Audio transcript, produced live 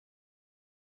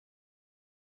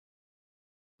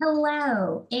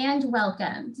Hello and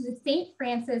welcome to the St.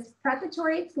 Francis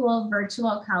Preparatory School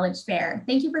Virtual College Fair.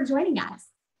 Thank you for joining us.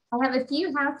 I have a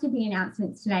few housekeeping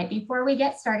announcements tonight before we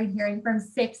get started hearing from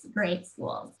 6th grade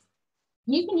schools.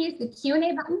 You can use the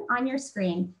Q&A button on your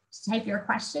screen to type your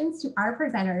questions to our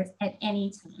presenters at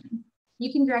any time.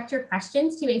 You can direct your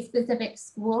questions to a specific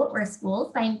school or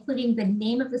schools by including the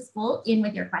name of the school in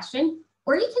with your question,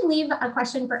 or you can leave a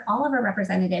question for all of our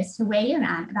representatives to weigh in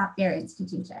on about their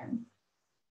institution.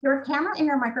 Your camera and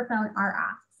your microphone are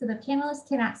off, so the panelists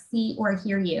cannot see or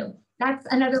hear you. That's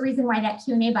another reason why that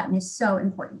Q&A button is so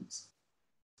important.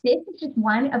 This is just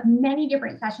one of many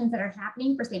different sessions that are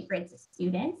happening for St. Francis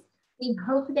students. We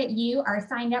hope that you are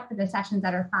signed up for the sessions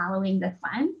that are following this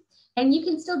one, and you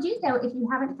can still do so if you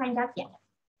haven't signed up yet.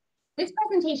 This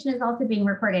presentation is also being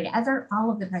recorded, as are all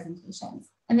of the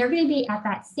presentations, and they're going to be at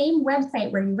that same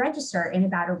website where you register in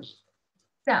about a week.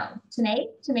 So tonight,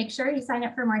 to make sure you sign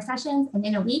up for more sessions, and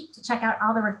in a week to check out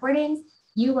all the recordings,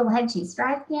 you will head to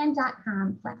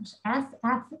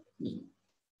strivescan.com/SFC.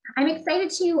 I'm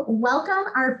excited to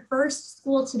welcome our first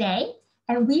school today,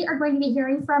 and we are going to be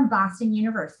hearing from Boston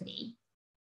University.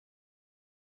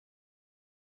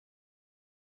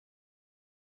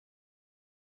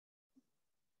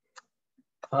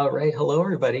 All right, hello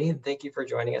everybody. Thank you for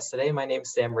joining us today. My name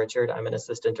is Sam Richard. I'm an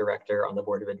assistant director on the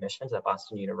Board of Admissions at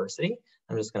Boston University.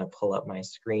 I'm just going to pull up my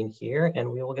screen here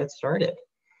and we will get started.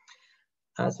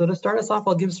 So to start us off,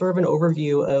 I'll give sort of an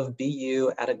overview of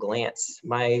BU at a glance.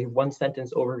 My one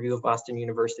sentence overview of Boston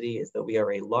University is that we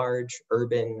are a large,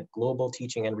 urban, global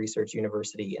teaching and research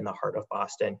university in the heart of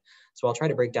Boston. So I'll try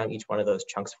to break down each one of those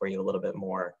chunks for you a little bit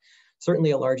more.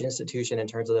 Certainly a large institution in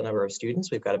terms of the number of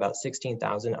students. We've got about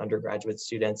 16,000 undergraduate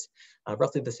students,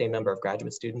 roughly the same number of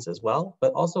graduate students as well,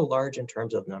 but also large in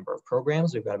terms of number of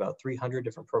programs. We've got about 300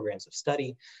 different programs of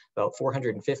study, about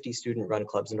 450 student-run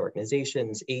clubs and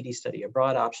organizations, 80 study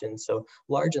abroad options. So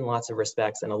large in lots of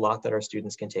respects, and a lot that our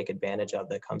students can take advantage of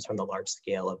that comes from the large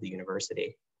scale of the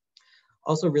university.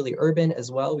 Also really urban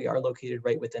as well. We are located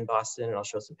right within Boston, and I'll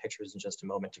show some pictures in just a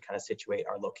moment to kind of situate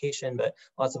our location, but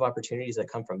lots of opportunities that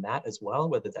come from that as well,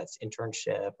 whether that's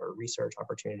internship or research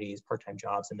opportunities, part-time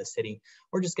jobs in the city,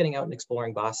 or just getting out and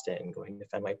exploring Boston, going to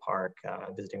Fenway Park,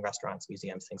 visiting restaurants,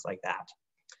 museums, things like that.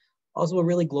 Also a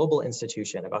really global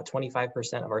institution. About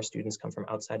 25% of our students come from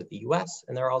outside of the US,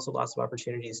 and there are also lots of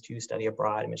opportunities to study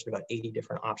abroad. I mentioned about 80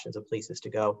 different options of places to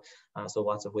go, so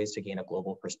lots of ways to gain a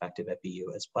global perspective at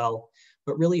BU as well.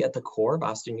 But really at the core,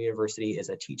 Boston University is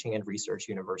a teaching and research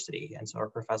university, and so our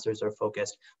professors are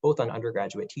focused both on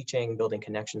undergraduate teaching, building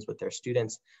connections with their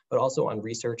students, but also on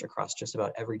research across just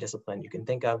about every discipline you can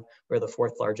think of. We're the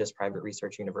 4th largest private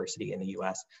research university in the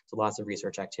US, so lots of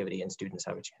research activity, and students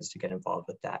have a chance to get involved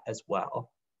with that as well.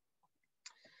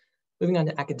 Moving on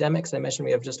to academics, I mentioned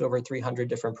we have just over 300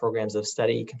 different programs of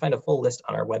study. You can find a full list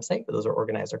on our website, but those are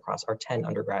organized across our 10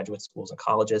 undergraduate schools and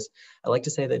colleges. I like to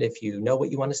say that if you know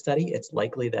what you want to study, it's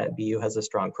likely that BU has a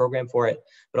strong program for it,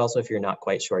 but also if you're not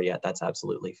quite sure yet, that's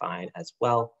absolutely fine as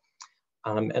well.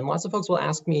 And lots of folks will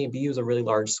ask me, BU is a really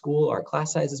large school, our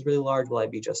class size is really large, will I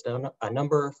be just a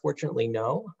number? Fortunately,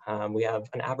 no. We have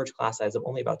an average class size of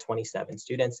only about 27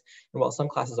 students. And while some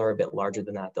classes are a bit larger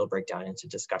than that, they'll break down into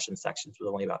discussion sections with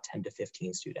only about 10 to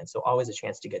 15 students. So always a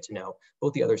chance to get to know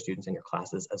both the other students in your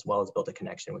classes, as well as build a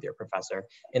connection with your professor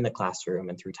in the classroom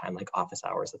and through time like office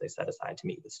hours that they set aside to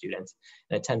meet with students,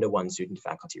 and a 10-to-1 student to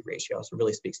faculty ratio. So it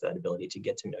really speaks to that ability to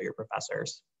get to know your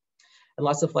professors. And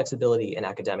lots of flexibility in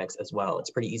academics as well.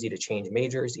 It's pretty easy to change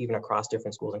majors, even across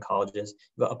different schools and colleges.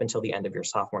 You go up until the end of your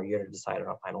sophomore year to decide on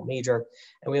a final major.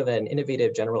 And we have an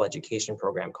innovative general education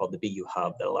program called the BU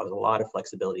Hub that allows a lot of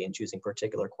flexibility in choosing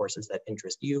particular courses that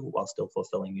interest you while still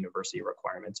fulfilling university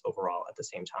requirements overall at the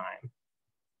same time.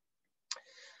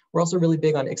 We're also really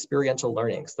big on experiential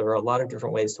learning. So there are a lot of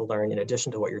different ways to learn in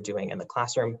addition to what you're doing in the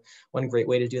classroom. One great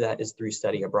way to do that is through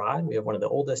study abroad. We have one of the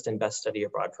oldest and best study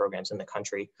abroad programs in the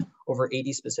country, over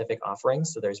 80 specific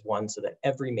offerings. So there's one so that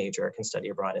every major can study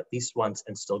abroad at least once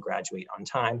and still graduate on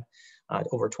time.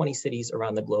 Over 20 cities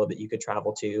around the globe that you could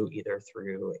travel to, either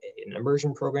through an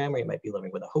immersion program where you might be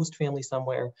living with a host family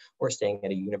somewhere or staying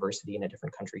at a university in a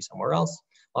different country somewhere else.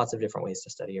 Lots of different ways to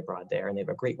study abroad there. And they have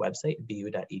a great website,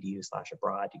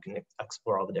 bu.edu/abroad. You can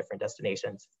explore all the different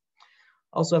destinations.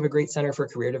 Also have a great Center for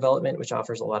Career Development, which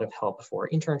offers a lot of help for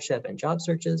internship and job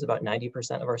searches. About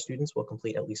 90% of our students will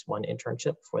complete at least one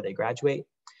internship before they graduate.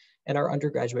 and our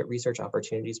undergraduate research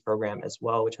opportunities program as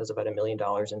well, which has about $1 million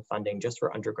in funding just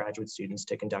for undergraduate students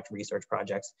to conduct research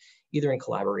projects, either in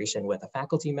collaboration with a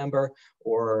faculty member,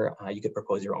 or you could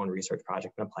propose your own research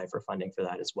project and apply for funding for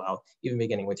that as well, even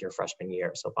beginning with your freshman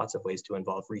year. So lots of ways to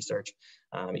involve research,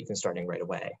 even starting right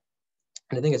away.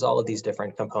 And I think it's all of these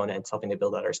different components helping to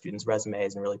build out our students'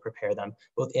 resumes and really prepare them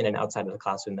both in and outside of the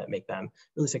classroom that make them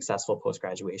really successful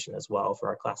post-graduation as well. For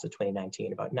our class of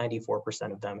 2019, about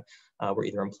 94% of them were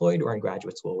either employed or in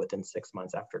graduate school within 6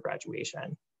 months after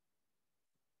graduation.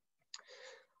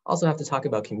 Also have to talk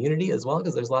about community as well,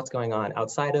 because there's lots going on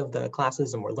outside of the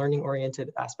classes and more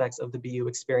learning-oriented aspects of the BU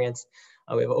experience.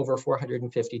 We have over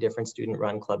 450 different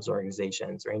student-run clubs,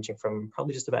 organizations, ranging from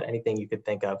probably just about anything you could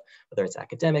think of, whether it's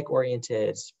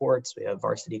academic-oriented, sports. We have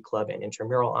varsity club and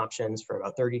intramural options for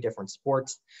about 30 different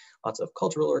sports, lots of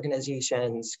cultural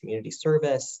organizations, community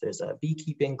service. There's a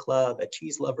beekeeping club, a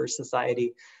cheese lovers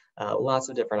society, lots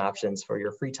of different options for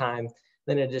your free time.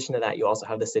 Then in addition to that, you also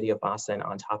have the city of Boston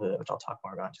on top of it, which I'll talk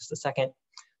more about in just a second.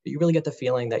 But you really get the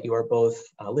feeling that you are both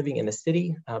living in the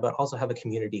city, but also have a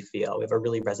community feel. We have a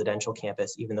really residential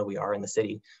campus, even though we are in the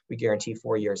city. We guarantee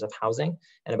 4 years of housing,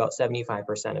 and about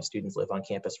 75% of students live on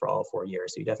campus for all 4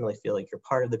 years. So you definitely feel like you're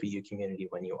part of the BU community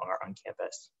when you are on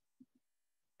campus.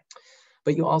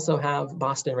 But you also have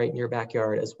Boston right in your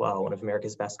backyard as well, one of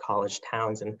America's best college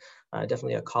towns, and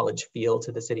definitely a college feel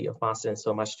to the city of Boston,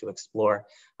 so much to explore.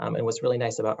 And what's really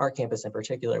nice about our campus in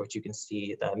particular, which you can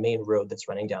see the main road that's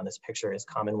running down this picture is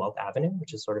Commonwealth Avenue,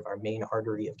 which is sort of our main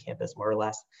artery of campus, more or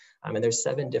less. And there's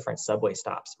 7 different subway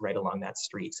stops right along that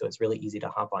street. So it's really easy to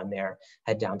hop on there,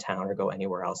 head downtown, or go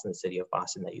anywhere else in the city of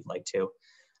Boston that you'd like to.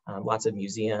 Lots of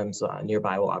museums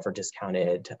nearby will offer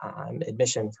discounted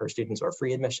admission for students or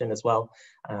free admission as well.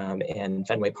 And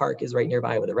Fenway Park is right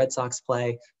nearby where the Red Sox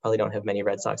play. Probably don't have many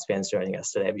Red Sox fans joining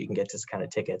us today, but you can get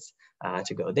discounted tickets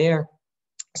to go there.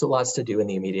 So lots to do in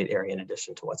the immediate area in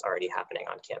addition to what's already happening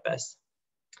on campus.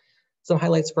 Some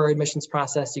highlights for our admissions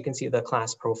process. You can see the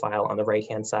class profile on the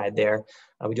right-hand side there.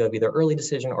 We do have either early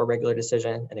decision or regular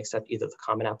decision and accept either the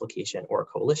common application or a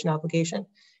coalition application.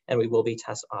 And we will be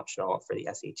test optional for the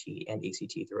SAT and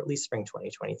ACT through at least spring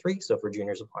 2023. So for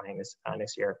juniors applying this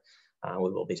next year,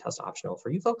 we will be test optional for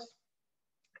you folks.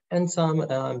 And some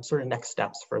sort of next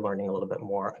steps for learning a little bit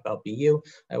more about BU.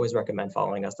 I always recommend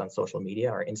following us on social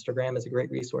media. Our Instagram is a great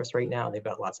resource right now. They've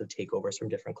got lots of takeovers from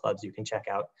different clubs you can check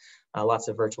out. Lots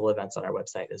of virtual events on our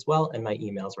website as well. And my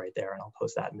email's right there, and I'll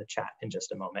post that in the chat in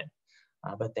just a moment.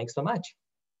 But thanks so much.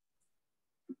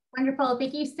 Wonderful.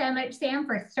 Thank you so much, Sam,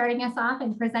 for starting us off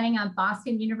and presenting on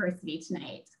Boston University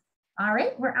tonight. All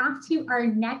right, we're off to our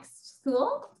next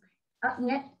school. Up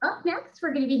next, we're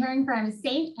going to be hearing from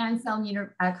St. Anselm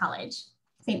College.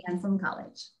 St. Anselm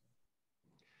College.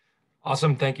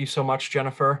 Awesome. Thank you so much,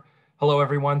 Jennifer. Hello,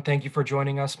 everyone. Thank you for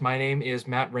joining us. My name is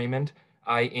Matt Raymond.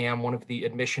 I am one of the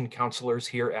admission counselors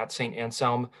here at St.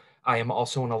 Anselm. I am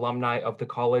also an alumni of the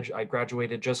college. I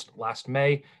graduated just last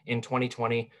May in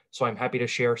 2020, so I'm happy to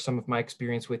share some of my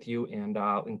experience with you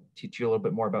and teach you a little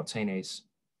bit more about St. A's.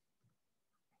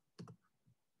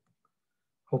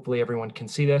 Hopefully everyone can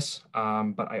see this,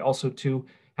 but I also too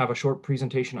have a short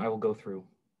presentation I will go through.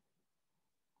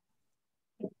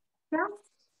 Yeah,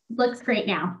 looks great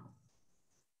now.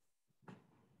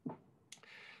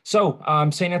 So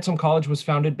St. Anselm College was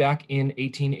founded back in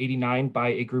 1889 by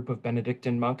a group of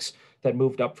Benedictine monks that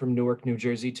moved up from Newark, New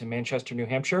Jersey to Manchester, New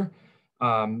Hampshire. We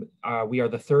are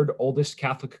the 3rd oldest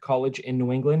Catholic college in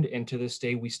New England, and to this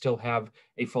day we still have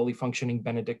a fully functioning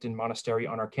Benedictine monastery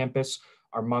on our campus.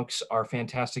 Our monks are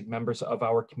fantastic members of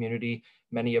our community.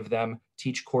 Many of them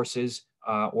teach courses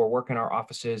or work in our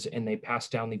offices, and they pass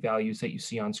down the values that you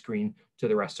see on screen to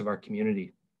the rest of our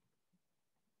community.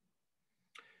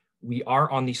 We are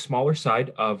on the smaller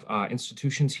side of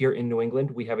institutions here in New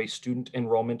England. We have a student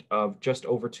enrollment of just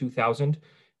over 2,000.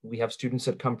 We have students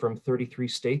that come from 33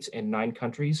 states and 9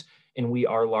 countries, and we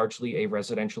are largely a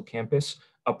residential campus.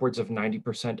 Upwards of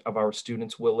 90% of our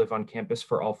students will live on campus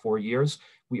for all 4 years.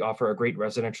 We offer a great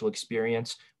residential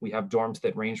experience. We have dorms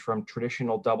that range from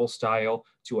traditional double style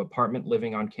to apartment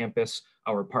living on campus.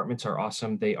 Our apartments are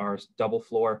awesome. They are double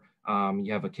floor.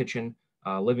 You have a kitchen,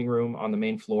 living room on the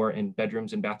main floor, and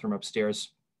bedrooms and bathroom upstairs.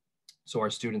 So our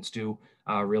students do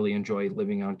really enjoy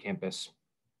living on campus.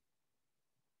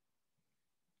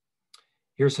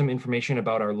 Here's some information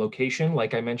about our location.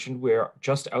 Like I mentioned, we're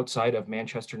just outside of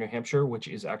Manchester, New Hampshire, which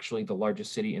is actually the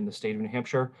largest city in the state of New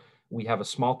Hampshire. We have a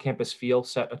small campus feel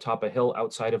set atop a hill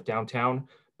outside of downtown,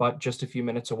 but just a few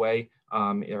minutes away.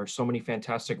 There are so many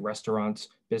fantastic restaurants,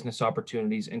 business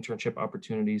opportunities, internship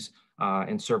opportunities,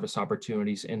 and service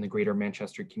opportunities in the greater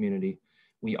Manchester community.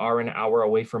 We are an hour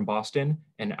away from Boston,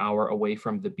 an hour away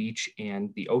from the beach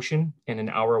and the ocean, and an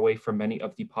hour away from many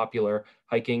of the popular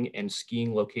hiking and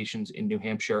skiing locations in New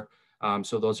Hampshire.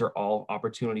 So those are all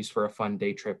opportunities for a fun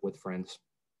day trip with friends.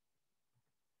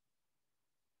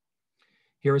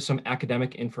 Here is some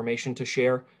academic information to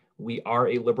share. We are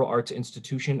a liberal arts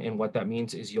institution, and what that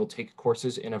means is you'll take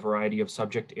courses in a variety of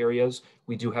subject areas.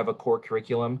 We do have a core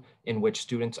curriculum in which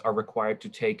students are required to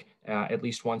take at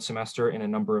least one semester in a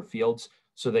number of fields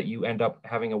so that you end up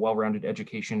having a well-rounded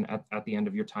education at the end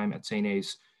of your time at St.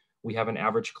 A's. We have an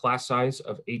average class size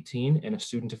of 18 and a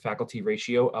student to faculty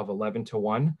ratio of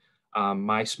 11:1.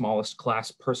 My smallest class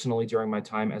personally during my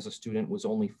time as a student was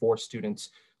only 4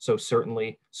 students. So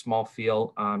certainly small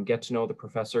feel, get to know the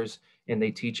professors, and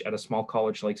they teach at a small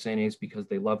college like St. A's because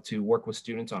they love to work with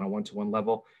students on a one-to-one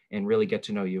level and really get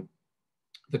to know you.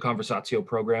 The Conversatio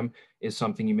program is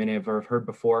something you may have heard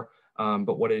before,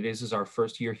 but what it is our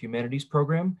first year humanities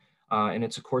program. And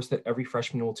it's a course that every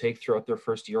freshman will take throughout their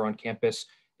first year on campus.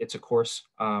 It's a course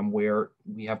where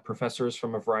we have professors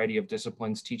from a variety of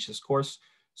disciplines teach this course.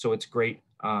 So it's great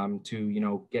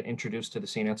to get introduced to the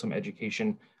St. Anselm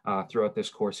education throughout this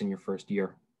course in your first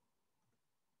year.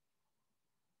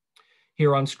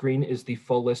 Here on screen is the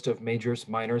full list of majors,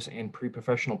 minors, and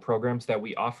pre-professional programs that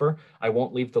we offer. I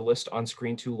won't leave the list on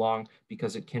screen too long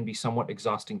because it can be somewhat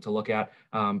exhausting to look at,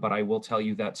 but I will tell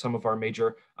you that some of our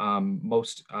major,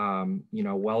 most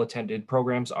well-attended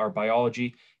programs are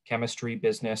biology, chemistry,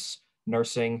 business,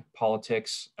 nursing,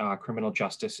 politics, criminal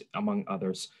justice, among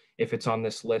others. If it's on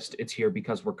this list, it's here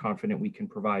because we're confident we can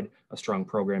provide a strong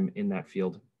program in that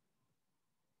field.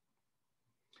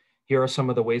 Here are some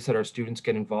of the ways that our students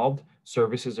get involved.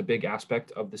 Service is a big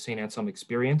aspect of the St. Anselm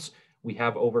experience. We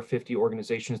have over 50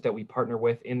 organizations that we partner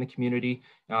with in the community,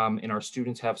 and our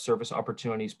students have service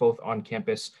opportunities both on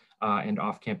campus and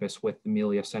off campus with the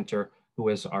Amelia Center, who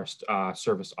is our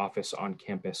service office on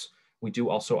campus. We do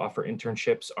also offer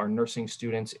internships. Our nursing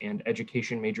students and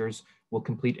education majors will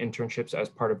complete internships as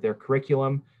part of their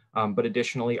curriculum. But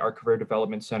additionally, our Career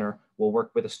Development Center will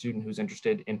work with a student who's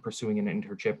interested in pursuing an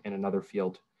internship in another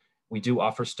field. We do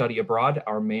offer study abroad.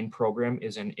 Our main program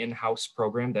is an in-house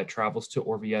program that travels to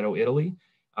Orvieto, Italy.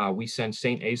 We send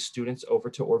St. A's students over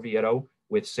to Orvieto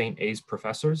with St. A's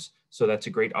professors. So that's a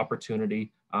great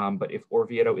opportunity. But if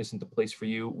Orvieto isn't the place for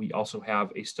you, we also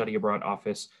have a study abroad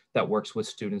office that works with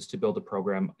students to build a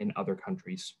program in other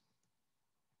countries.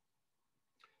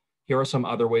 Here are some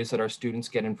other ways that our students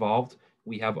get involved.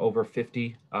 We have over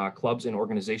 50 clubs and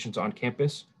organizations on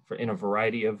campus in a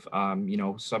variety of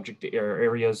subject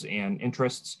areas and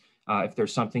interests. If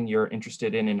there's something you're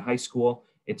interested in high school,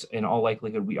 it's in all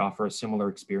likelihood we offer a similar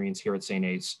experience here at St.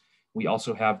 A's. We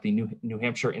also have the New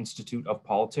Hampshire Institute of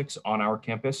Politics on our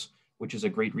campus, which is a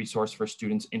great resource for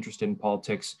students interested in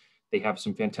politics. They have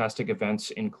some fantastic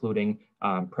events, including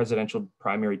presidential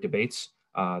primary debates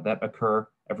that occur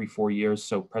every 4 years.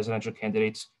 So presidential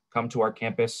candidates come to our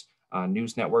campus.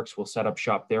 News networks will set up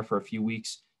shop there for a few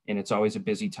weeks, and it's always a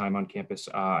busy time on campus,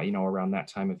 around that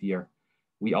time of year.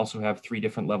 We also have 3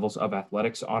 different levels of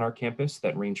athletics on our campus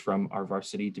that range from our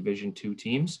varsity Division II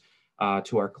teams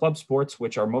to our club sports,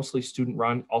 which are mostly student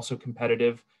run, also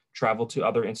competitive, travel to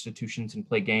other institutions and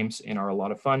play games and are a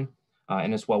lot of fun.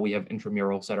 And as well, we have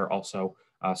intramurals that are also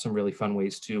some really fun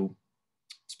ways to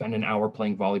spend an hour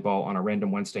playing volleyball on a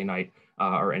random Wednesday night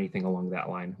or anything along that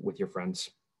line with your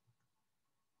friends.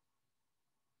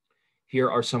 Here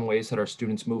are some ways that our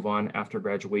students move on after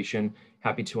graduation.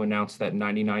 Happy to announce that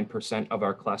 99% of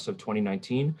our class of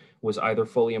 2019 was either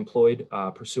fully employed,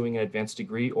 pursuing an advanced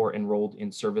degree, or enrolled in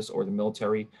service or the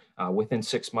military within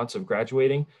 6 months of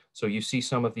graduating. So you see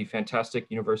some of the fantastic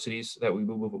universities that we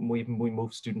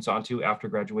move students onto after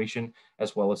graduation,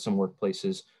 as well as some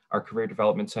workplaces. Our Career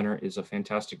Development Center is a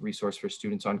fantastic resource for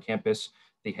students on campus.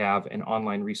 They have an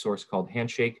online resource called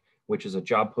Handshake, which is a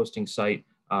job posting site.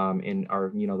 And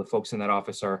the folks in that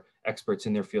office are experts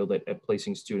in their field at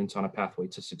placing students on a pathway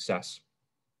to success.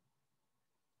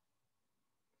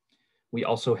 We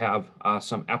also have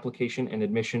some application and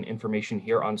admission information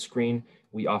here on screen.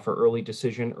 We offer early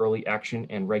decision, early action,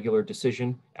 and regular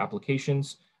decision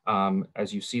applications.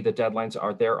 As you see, the deadlines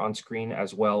are there on screen,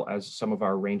 as well as some of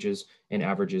our ranges and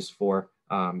averages for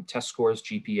test scores,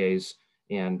 GPAs,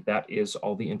 and that is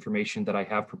all the information that I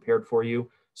have prepared for you.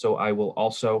 So I will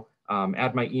also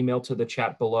add my email to the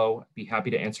chat below. Be happy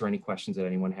to answer any questions that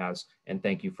anyone has. And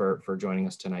thank you for joining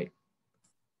us tonight.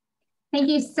 Thank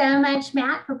you so much,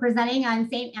 Matt, for presenting on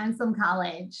St. Anselm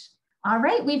College. All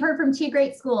right, we've heard from 2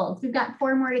 great schools. We've got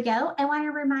 4 more to go. I want to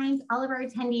remind all of our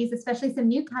attendees, especially some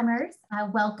newcomers,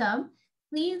 welcome.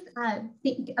 please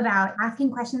think about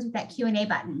asking questions with that Q&A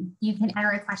button. You can enter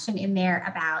a question in there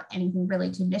about anything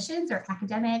related to admissions or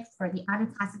academics or the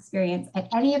out-of-class experience at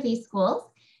any of these schools.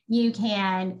 You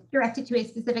can direct it to a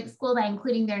specific school by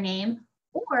including their name,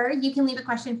 or you can leave a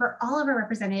question for all of our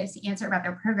representatives to answer about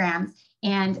their programs.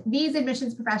 And these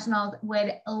admissions professionals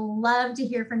would love to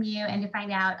hear from you and to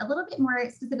find out a little bit more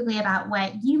specifically about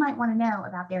what you might want to know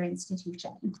about their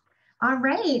institution. All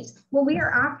right, well, we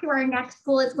are off to our next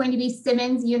school. It's going to be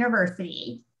Simmons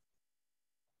University.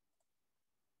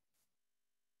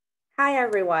 Hi,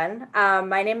 everyone.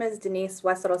 My name is Denise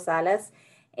West Rosales,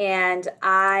 and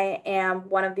I am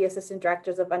one of the assistant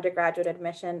directors of undergraduate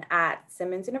admission at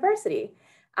Simmons University.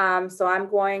 So I'm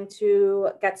going to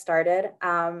get started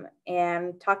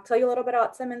and tell you a little bit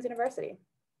about Simmons University.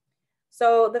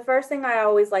 So the first thing I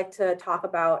always like to talk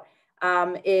about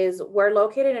is we're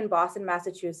located in Boston,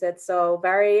 Massachusetts. So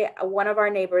one of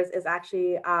our neighbors is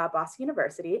actually Boston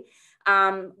University.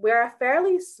 We're a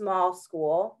fairly small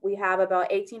school. We have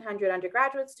about 1,800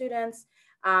 undergraduate students,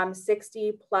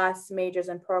 60 plus majors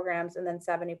and programs, and then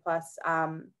 70 plus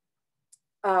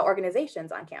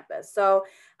organizations on campus. So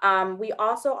we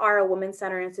also are a women's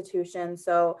center institution.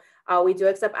 So we do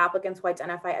accept applicants who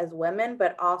identify as women,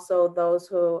 but also those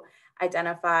who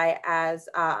identify as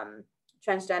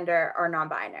transgender or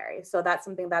non-binary. So that's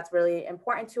something that's really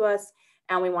important to us.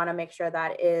 And we want to make sure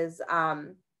that is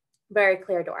very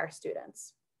clear to our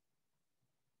students.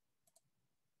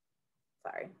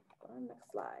 Sorry, go on the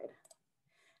next slide.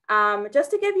 Just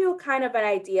to give you kind of an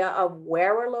idea of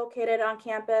where we're located on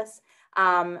campus,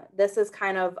 this is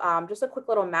kind of just a quick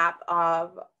little map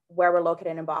of where we're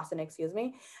located in Boston, excuse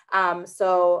me.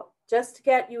 So just to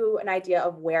get you an idea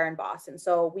of where in Boston.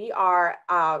 So we are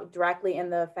directly in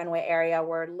the Fenway area.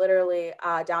 We're literally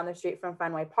down the street from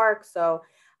Fenway Park. So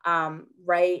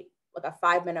right, like a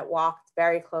 5-minute walk, it's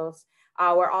very close.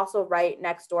 We're also right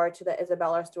next door to the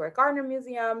Isabella Stewart Gardner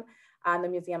Museum, the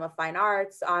Museum of Fine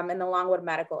Arts, and the Longwood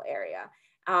Medical area.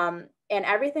 And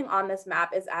everything on this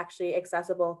map is actually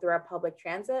accessible through our public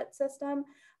transit system.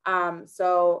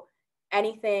 So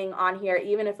anything on here,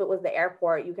 even if it was the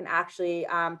airport, you can actually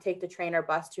take the train or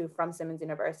bus to from Simmons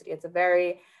University. It's a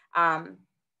very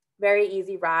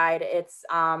easy ride. It's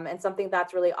and something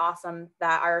that's really awesome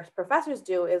that our professors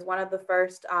do is one of the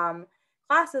first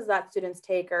classes that students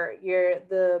take, or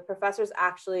the professors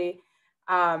actually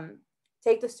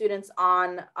take the students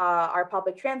on our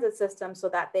public transit system so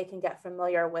that they can get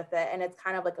familiar with it. And it's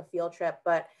kind of like a field trip,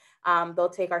 but they'll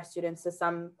take our students to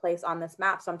some place on this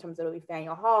map. Sometimes it'll be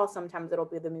Faneuil Hall, sometimes it'll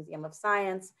be the Museum of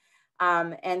Science.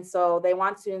 And so they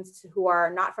want students who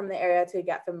are not from the area to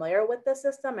get familiar with the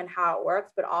system and how it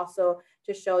works, but also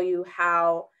to show you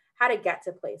how to get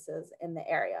to places in the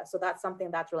area. So that's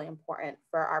something that's really important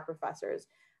for our professors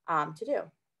to do.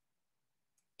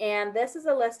 And this is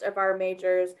a list of our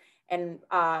majors and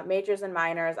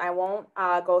minors. I won't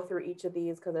go through each of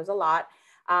these because there's a lot.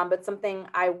 But something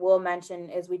I will mention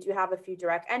is we do have a few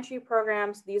direct entry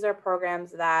programs. These are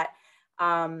programs that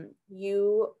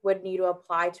you would need to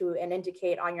apply to and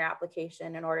indicate on your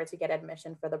application in order to get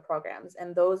admission for the programs.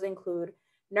 And those include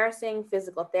nursing,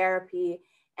 physical therapy,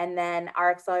 and then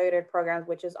our accelerated programs,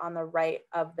 which is on the right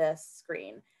of this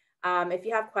screen. If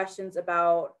you have questions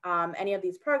about any of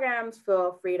these programs,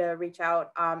 feel free to reach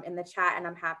out in the chat, and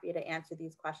I'm happy to answer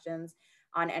these questions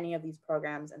on any of these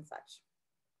programs and such.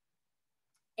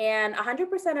 And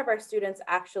 100% of our students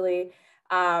actually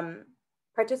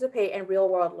participate in real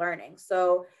world learning.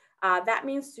 So that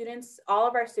means all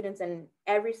of our students in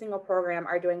every single program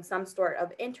are doing some sort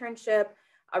of internship,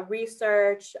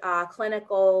 research,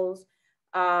 clinicals,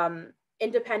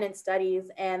 independent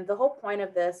studies. And the whole point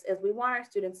of this is we want our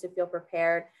students to feel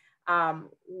prepared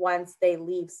once they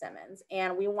leave Simmons.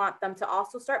 And we want them to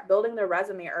also start building their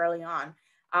resume early on.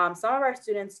 Some of our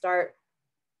students start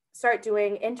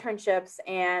doing internships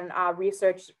and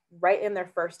research right in their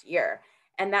first year.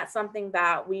 And that's something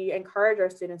that we encourage our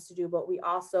students to do, but we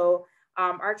also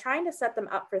are trying to set them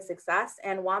up for success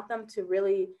and want them to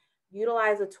really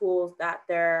utilize the tools that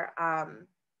they're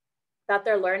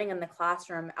learning in the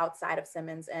classroom outside of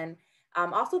Simmons, and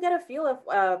also get a feel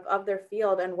of their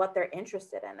field and what they're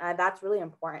interested in. That's really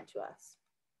important to us.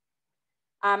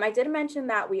 I did mention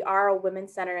that we are a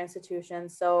women's center institution,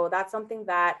 so that's something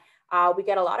that we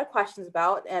get a lot of questions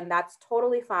about, and that's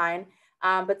totally fine.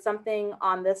 But something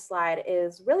on this slide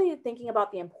is really thinking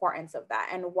about the importance of that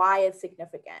and why it's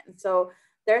significant. And so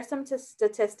there's some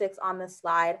statistics on this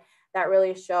slide that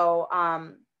really show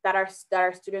that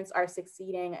our students are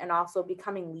succeeding and also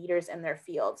becoming leaders in their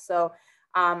field. So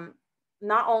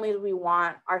not only do we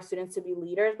want our students to be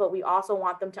leaders, but we also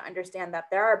want them to understand that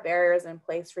there are barriers in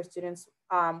place for students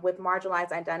with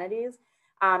marginalized identities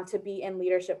to be in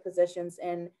leadership positions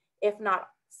in, if not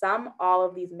some, all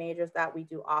of these majors that we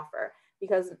do offer,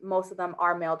 because most of them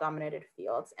are male-dominated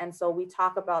fields. And so we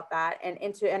talk about that,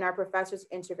 and our professors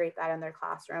integrate that in their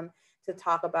classroom to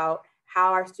talk about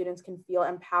how our students can feel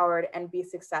empowered and be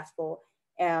successful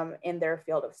in their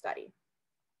field of study.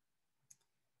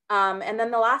 And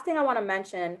then the last thing I want to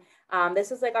mention,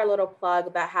 this is like our little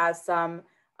plug that has some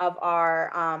of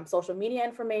our social media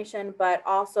information, but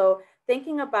also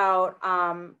thinking about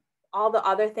all the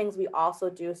other things we also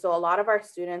do. So a lot of our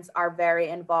students are very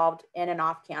involved in and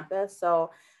off campus.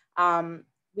 So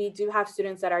we do have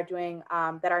students that are doing,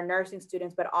 that are nursing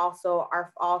students, but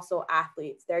are also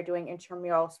athletes. They're doing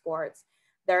intramural sports.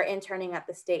 They're interning at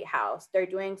the State House. They're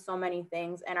doing so many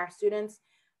things, and our students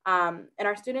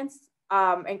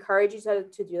encourage each other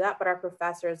to do that, but our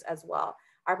professors as well.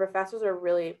 Our professors are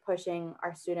really pushing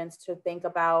our students to think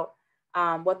about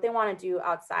what they want to do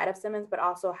outside of Simmons, but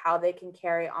also how they can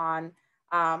carry on,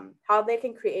 how they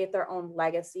can create their own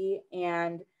legacy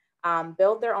and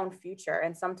build their own future.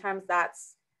 And sometimes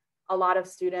that's a lot of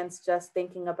students just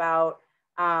thinking about,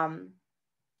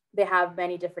 they have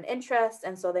many different interests,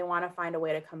 and so they want to find a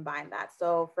way to combine that.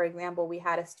 So for example, we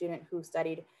had a student who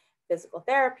studied physical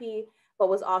therapy, but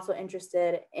was also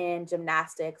interested in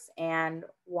gymnastics and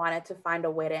wanted to find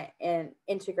a way to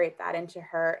integrate that into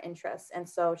her interests. And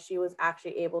so she was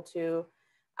actually able to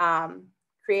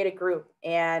create a group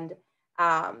and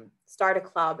start a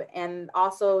club, and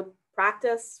also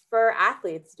practice for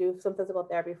athletes, do some physical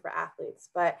therapy for athletes.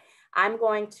 But I'm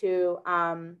going to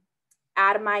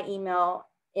add my email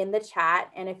in the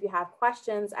chat, and if you have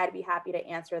questions, I'd be happy to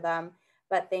answer them.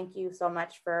 But thank you so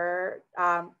much for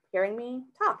hearing me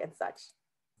talk and such.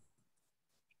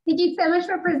 Thank you so much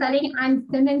for presenting on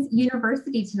Simmons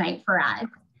University tonight for us.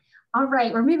 All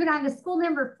right, we're moving on to school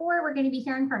number 4. We're going to be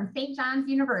hearing from St. John's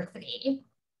University.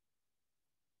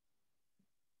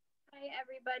 Hi,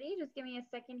 everybody. Just give me a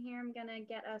second here. I'm going to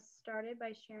get us started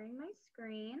by sharing my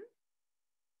screen.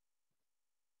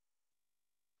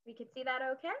 We can see that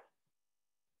okay?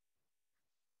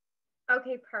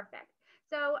 Okay, perfect.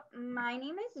 So my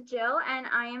name is Jill, and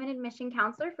I am an admission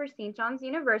counselor for St. John's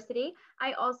University.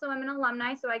 I also am an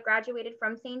alumni, so I graduated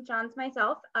from St. John's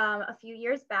myself a few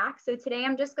years back. So today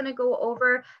I'm just going to go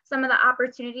over some of the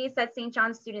opportunities that St.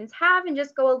 John's students have, and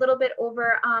just go a little bit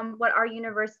over what our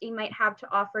university might have to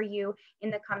offer you in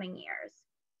the coming years.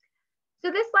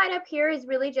 So this slide up here is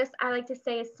really just, I like to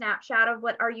say, a snapshot of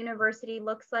what our university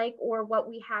looks like, or what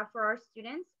we have for our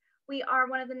students. We are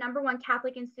one of the #1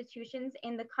 Catholic institutions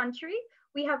in the country.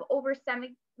 We have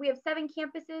seven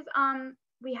campuses.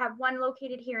 We have one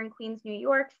located here in Queens, New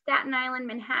York, Staten Island,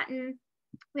 Manhattan.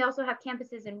 We also have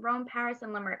campuses in Rome, Paris,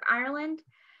 and Limerick, Ireland.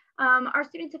 Our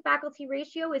student to faculty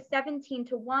ratio is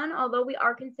 17:1, although we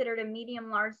are considered a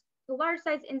medium to large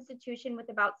size institution with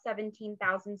about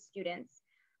 17,000 students.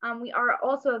 We are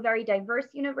also a very diverse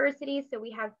university, so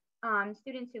we have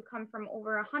students who come from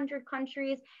over 100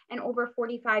 countries and over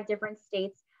 45 different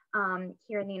states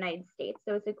here in the United States.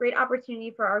 So it's a great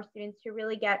opportunity for our students to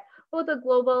really get both a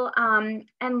global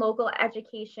and local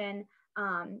education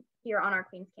here on our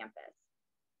Queens campus.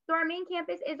 So our main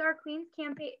campus is our Queens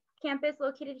campus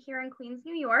located here in Queens,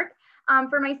 New York.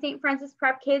 For my St. Francis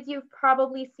Prep kids, you've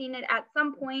probably seen it at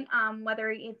some point,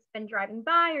 whether it's been driving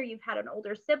by or you've had an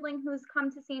older sibling who's come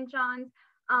to St. John's.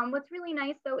 What's really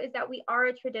nice though is that we are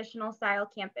a traditional style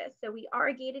campus. So we are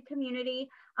a gated community.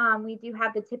 We do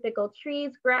have the typical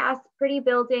trees, grass, pretty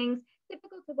buildings,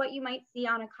 typical to what you might see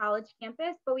on a college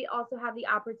campus, but we also have the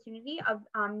opportunity of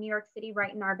New York City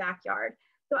right in our backyard.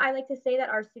 So I like to say that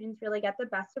our students really get the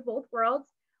best of both worlds.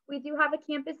 We do have a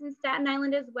campus in Staten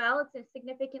Island as well. It's a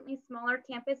significantly smaller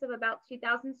campus of about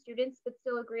 2,000 students, but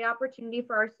still a great opportunity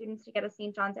for our students to get a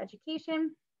St. John's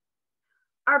education.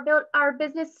 Our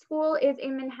business school is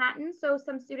in Manhattan, so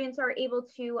some students are able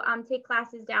to take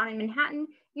classes down in Manhattan,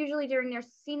 usually during their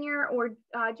junior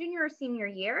or senior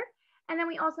year. And then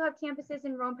we also have campuses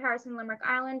in Rome, Paris, and Limerick,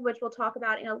 Ireland, which we'll talk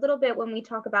about in a little bit when we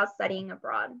talk about studying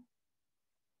abroad.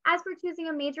 As for choosing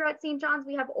a major at St. John's,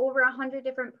 we have over 100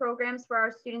 different programs for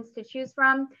our students to choose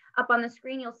from. Up on the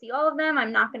screen, you'll see all of them.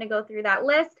 I'm not going to go through that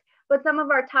list, but some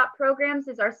of our top programs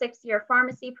is our 6-year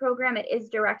pharmacy program. It is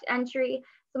direct entry.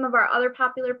 Some of our other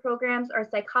popular programs are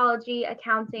psychology,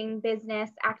 accounting,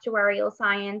 business, actuarial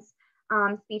science,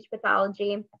 speech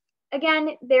pathology.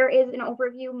 Again, there is an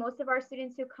overview. Most of our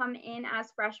students who come in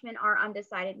as freshmen are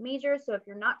undecided majors. So if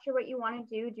you're not sure what you want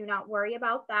to do not worry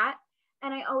about that.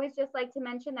 And I always just like to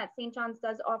mention that St. John's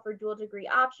does offer dual degree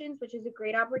options, which is a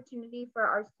great opportunity for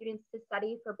our students to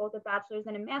study for both a bachelor's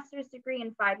and a master's degree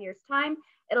in 5 years' time.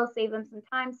 It'll save them some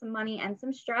time, some money, and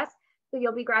some stress. So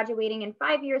you'll be graduating in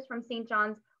 5 years from St.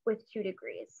 John's with 2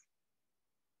 degrees.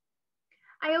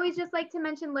 I always just like to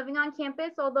mention living on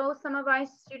campus. Although some of our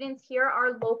students here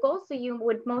are local, so you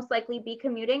would most likely be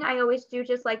commuting, I always do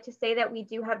just like to say that we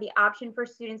do have the option for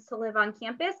students to live on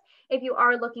campus if you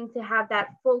are looking to have that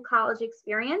full college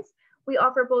experience. We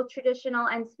offer both traditional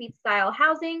and suite style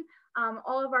housing.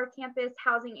 All of our campus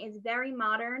housing is very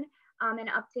modern and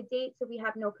up to date. So we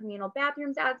have no communal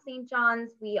bathrooms at St.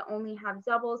 John's. We only have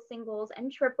doubles, singles,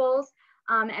 and triples.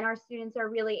 And our students are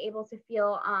really able to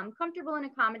feel comfortable and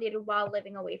accommodated while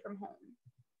living away from home.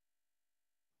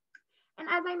 And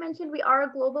as I mentioned, we are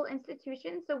a global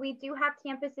institution. So we do have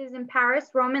campuses in Paris,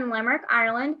 Rome, and Limerick,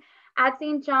 Ireland. At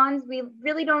St. John's, we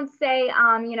really don't say,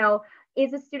 you know,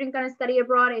 is a student going to study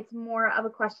abroad? It's more of a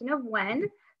question of when.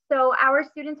 So our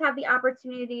students have the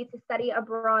opportunity to study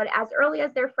abroad as early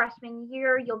as their freshman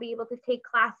year. You'll be able to take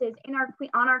classes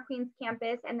on our Queens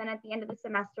campus, and then at the end of the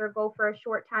semester, go for a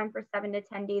short time for 7 to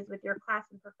 10 days with your class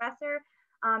and professor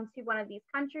to one of these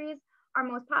countries. Our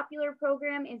most popular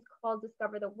program is called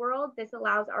Discover the World. This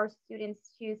allows our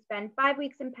students to spend 5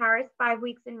 weeks in Paris, 5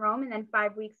 weeks in Rome, and then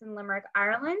 5 weeks in Limerick,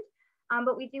 Ireland.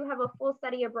 But we do have a full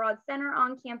study abroad center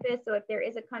on campus. So if there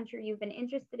is a country you've been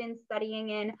interested in studying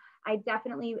in, I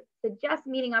definitely suggest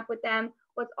meeting up with them.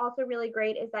 What's also really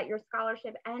great is that your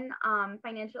scholarship and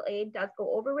financial aid does go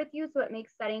over with you. So it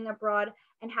makes studying abroad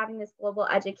and having this global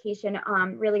education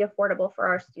really affordable for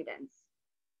our students.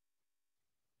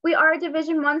 We are a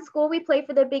Division I school. We play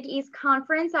for the Big East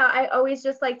Conference. I always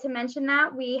just like to mention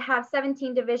that. We have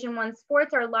 17 Division I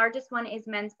sports. Our largest one is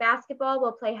men's basketball.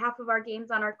 We'll play half of our games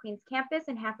on our Queens campus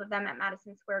and half of them at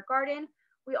Madison Square Garden.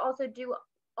 We also do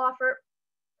offer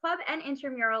club and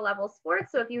intramural level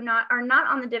sports. So if you are not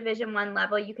on the Division I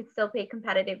level, you could still play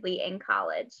competitively in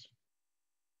college.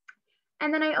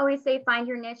 And then I always say, find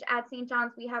your niche. At St.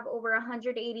 John's, we have over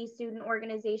 180 student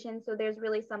organizations. So there's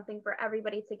really something for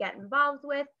everybody to get involved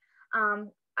with.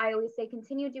 I always say,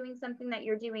 continue doing something that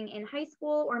you're doing in high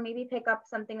school, or maybe pick up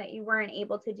something that you weren't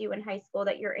able to do in high school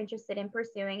that you're interested in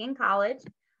pursuing in college.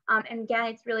 And again,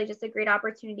 it's really just a great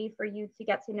opportunity for you to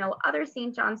get to know other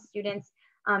St. John's students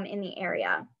in the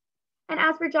area. And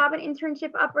as for job and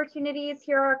internship opportunities,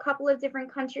 here are a couple of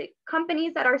different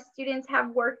companies that our students have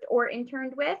worked or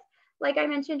interned with. Like I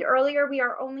mentioned earlier, we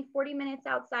are only 40 minutes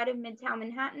outside of Midtown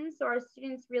Manhattan, so our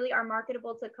students really are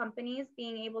marketable to companies,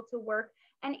 being able to work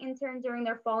and intern during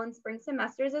their fall and spring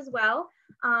semesters as well.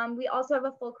 We also have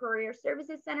a full career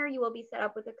services center. You will be set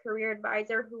up with a career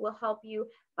advisor who will help you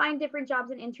find different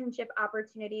jobs and internship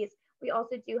opportunities. We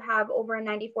also do have over a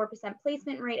 94%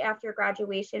 placement rate after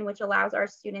graduation, which allows our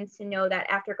students to know that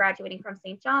after graduating from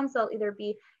St. John's, they'll either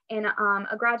be in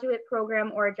a graduate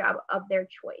program or a job of their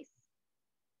choice.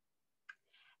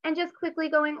 And just quickly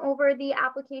going over the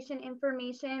application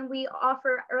information, we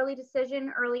offer early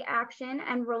decision, early action,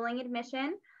 and rolling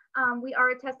admission. We are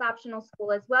a test optional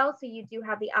school as well, so you do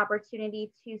have the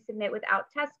opportunity to submit without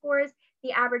test scores.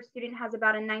 The average student has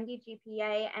about a 90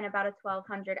 GPA and about a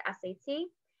 1200 SAT.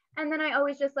 And then I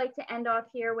always just like to end off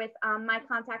here with my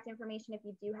contact information. If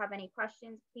you do have any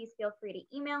questions, please feel free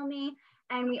to email me.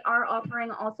 And we are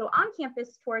offering also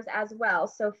on-campus tours as well,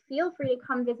 so feel free to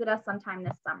come visit us sometime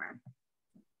this summer.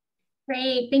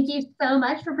 Great, thank you so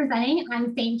much for presenting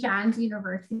on St. John's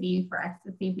University for us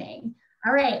this evening.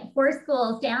 All right, 4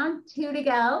 schools down, 2 to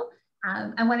go.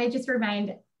 I want to just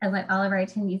remind and let all of our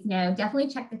attendees know,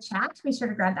 definitely check the chat. Be sure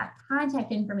to grab that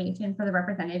contact information for the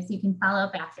representatives so you can follow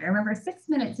up after. Remember, 6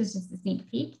 minutes is just a sneak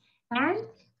peek. And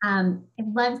I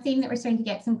love seeing that we're starting to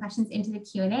get some questions into the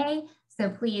Q&A.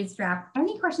 So please drop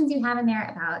any questions you have in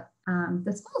there about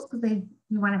the schools, because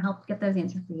we want to help get those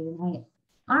answered for you tonight.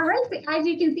 All right, so as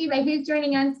you can see by who's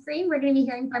joining on screen, we're going to be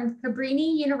hearing from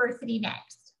Cabrini University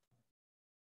next.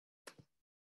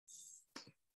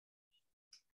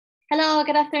 Hello,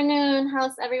 good afternoon.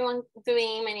 How's everyone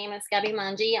doing? My name is Gabby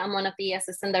Manji. I'm one of the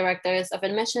assistant directors of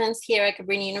admissions here at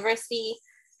Cabrini University.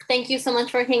 Thank you so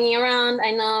much for hanging around.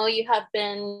 I know you have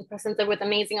been presented with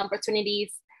amazing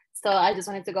opportunities. So I just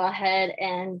wanted to go ahead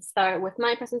and start with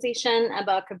my presentation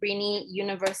about Cabrini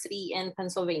University in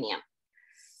Pennsylvania.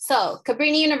 So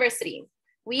Cabrini University,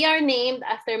 we are named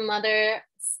after Mother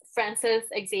Frances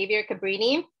Xavier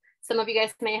Cabrini. Some of you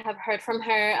guys may have heard from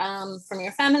her from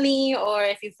your family, or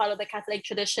if you follow the Catholic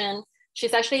tradition,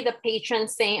 she's actually the patron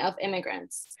saint of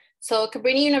immigrants. So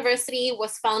Cabrini University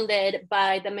was founded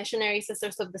by the Missionary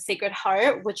Sisters of the Sacred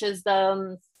Heart, which is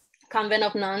the convent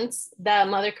of nuns that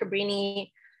Mother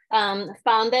Cabrini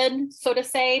founded, so to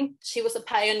say. She was a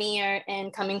pioneer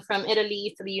in coming from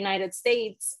Italy to the United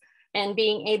States and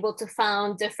being able to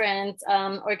found different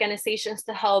organizations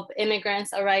to help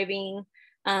immigrants arriving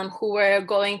who were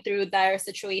going through dire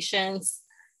situations.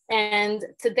 And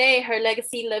today her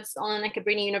legacy lives on at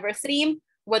Cabrini University.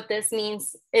 What this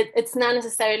means, it's not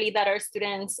necessarily that our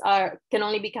students can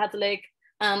only be Catholic,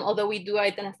 although we do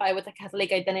identify with a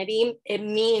Catholic identity. It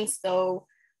means though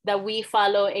that we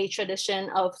follow a tradition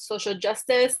of social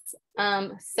justice,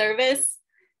 service,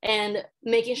 and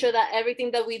making sure that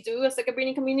everything that we do as a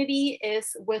Cabrini community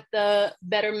is with the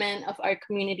betterment of our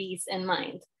communities in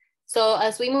mind. So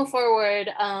as we move forward,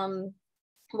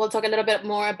 we'll talk a little bit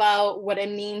more about what it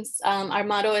means. Our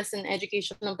motto is an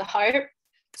education of the heart.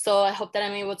 So I hope that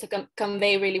I'm able to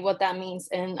convey really what that means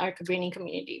in our Cabrini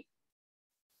community.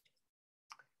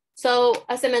 So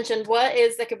as I mentioned, what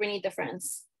is the Cabrini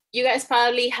difference? You guys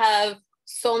probably have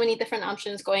so many different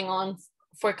options going on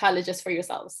for colleges for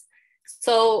yourselves.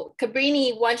 So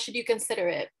Cabrini, why should you consider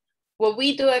it? What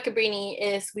we do at Cabrini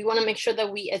is we want to make sure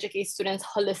that we educate students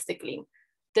holistically.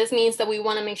 This means that we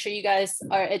want to make sure you guys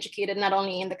are educated not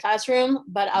only in the classroom,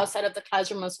 but outside of the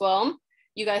classroom as well.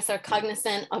 You guys are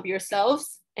cognizant of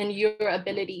yourselves and your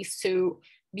abilities to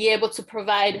be able to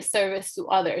provide service to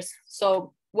others.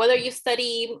 So whether you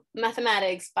study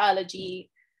mathematics, biology,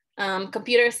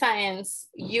 computer science,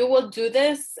 you will do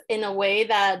this in a way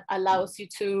that allows you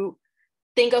to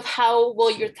think of how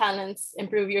will your talents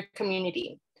improve your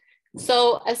community.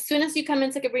 So as soon as you come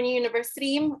into Cabrini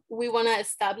University, we want to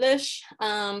establish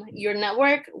your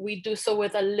network. We do so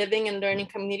with a living and learning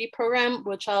community program,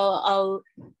 which I'll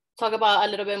talk about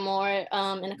a little bit more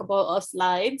in a couple of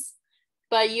slides.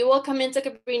 But you will come into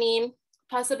Cabrini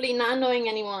possibly not knowing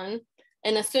anyone.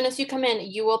 And as soon as you come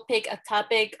in, you will pick a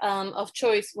topic of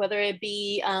choice, whether it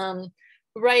be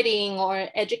writing or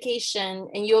education,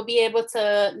 and you'll be able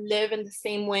to live in the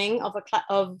same wing of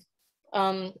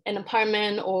an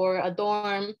apartment or a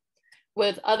dorm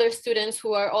with other students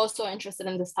who are also interested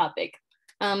in this topic.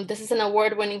 This is an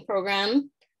award-winning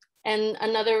program. And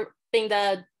another thing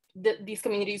that these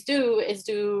communities do is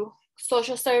do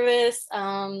social service,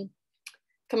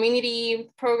 community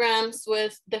programs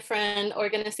with different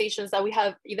organizations that we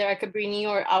have either at Cabrini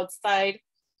or outside.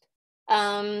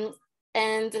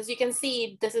 And as you can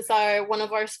see, this is one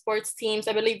of our sports teams.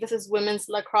 I believe this is women's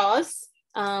lacrosse.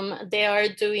 They are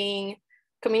doing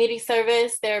community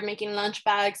service. They're making lunch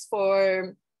bags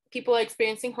for people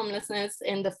experiencing homelessness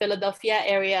in the Philadelphia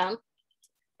area.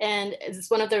 And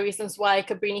it's one of the reasons why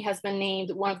Cabrini has been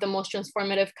named one of the most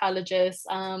transformative colleges.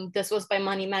 This was by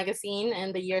Money Magazine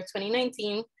in the year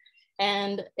 2019,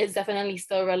 and it's definitely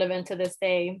still relevant to this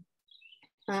day.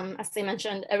 As I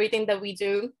mentioned, everything that we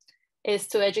do is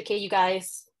to educate you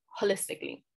guys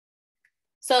holistically.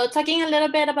 So talking a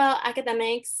little bit about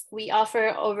academics, we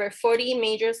offer over 40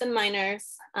 majors and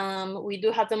minors. We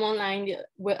do have them online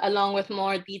along with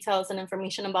more details and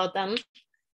information about them.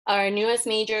 Our newest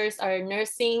majors are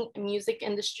nursing, music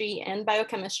industry, and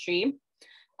biochemistry.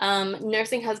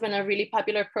 Nursing has been a really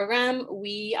popular program.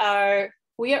 We're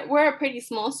a pretty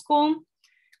small school,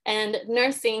 and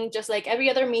nursing, just like every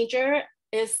other major,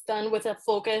 is done with a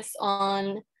focus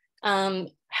on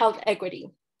health equity.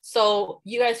 So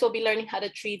you guys will be learning how to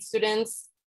treat students,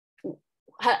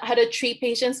 how to treat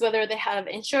patients, whether they have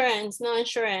insurance, no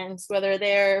insurance, whether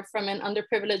they're from an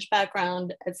underprivileged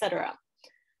background, etc.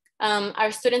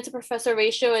 Our student to professor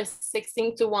ratio is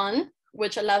 16:1,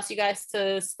 which allows you guys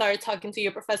to start talking to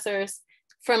your professors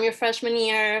from your freshman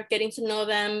year, getting to know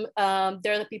them.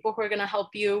 They're the people who are gonna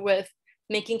help you with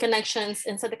making connections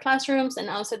inside the classrooms and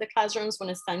outside the classrooms when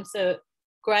it's time to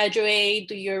graduate,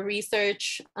 do your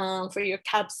research for your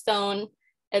capstone,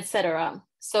 etc.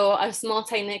 So a small,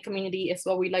 tight-knit community is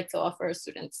what we like to offer our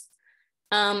students.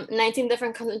 19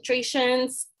 different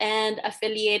concentrations and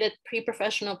affiliated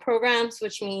pre-professional programs,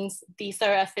 which means these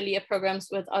are affiliate programs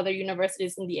with other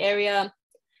universities in the area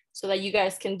so that you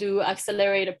guys can do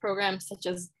accelerated programs such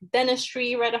as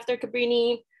dentistry right after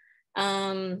Cabrini,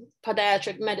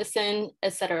 podiatric medicine,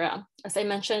 etc. As I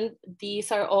mentioned,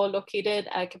 these are all located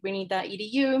at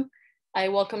cabrini.edu. I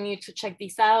welcome you to check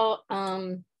these out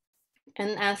and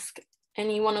ask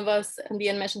any one of us in the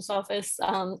admissions office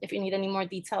if you need any more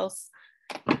details.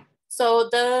 So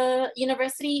the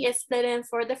university is split in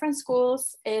 4 different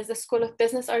schools. Is the School of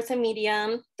Business, Arts and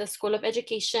Media, the School of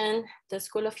Education, the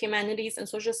School of Humanities and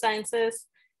Social Sciences,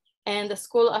 and the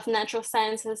School of Natural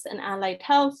Sciences and Allied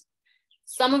Health.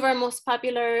 Some of our most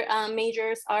popular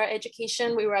majors are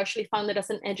education. We were actually founded as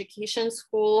an education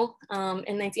school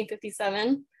in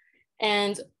 1957.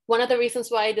 And one of the reasons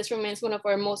why this remains one of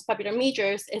our most popular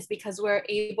majors is because we're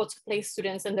able to place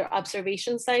students in their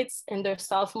observation sites in their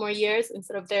sophomore years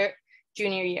instead of their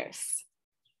junior years.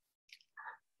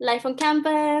 Life on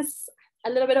campus, a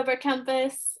little bit of our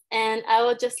campus, and I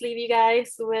will just leave you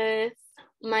guys with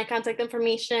my contact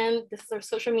information. This is our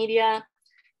social media.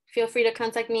 Feel free to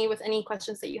contact me with any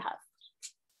questions that you have.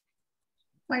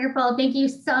 Wonderful. Thank you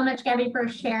so much, Gabby, for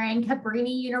sharing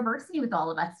Cabrini University with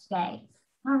all of us today.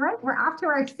 All right, we're off to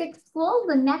our sixth school.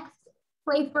 The next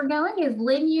place we're going is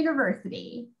Lynn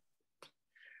University.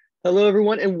 Hello,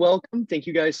 everyone, and welcome. Thank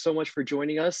you guys so much for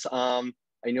joining us.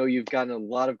 I know you've gotten a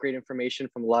lot of great information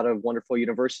from a lot of wonderful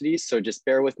universities, so just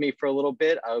bear with me for a little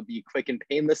bit. I'll be quick and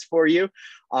painless for you.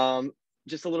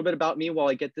 Just a little bit about me while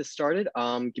I get this started.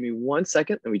 Give me 1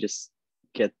 second. Let me just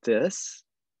get this.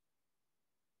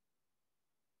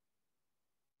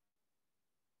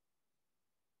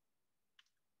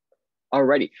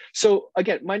 Alrighty. So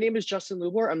again, my name is Justin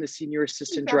Lubor. I'm the Senior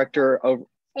Assistant Director of...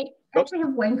 Hey, I actually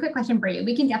have one quick question for you.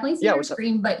 We can definitely see your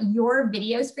screen, but your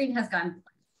video screen has gone.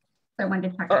 So I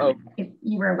wanted to check on if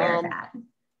you were aware of that.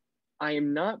 I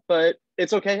am not, but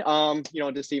it's okay. You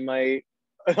know, to see my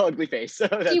ugly face. So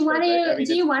do you want to?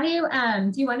 Do you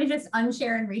want to just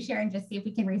unshare and reshare and just see if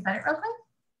we can reset it real quick?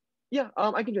 Yeah,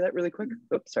 I can do that really quick.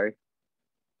 Oops, sorry.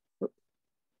 Oops.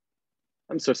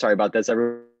 I'm so sorry about this,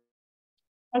 everyone.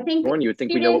 I think you would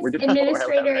think we know what we're doing.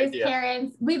 Administrators,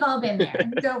 parents, we've all been there.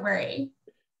 Don't worry.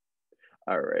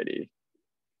 Alrighty.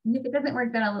 If it doesn't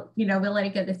work, then we'll let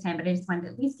it go this time. But I just wanted to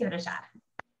at least give it a shot.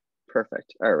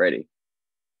 Perfect. Alrighty.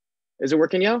 Is it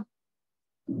working now?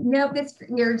 Nope.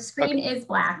 Your screen is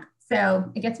black. So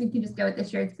I guess we can just go with the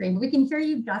shared screen. But we can hear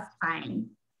you just fine.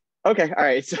 Okay. All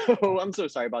right. So I'm so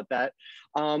sorry about that.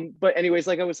 But anyways,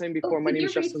 like I was saying before, my name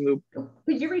is Justin Loop.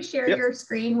 Could you reshare your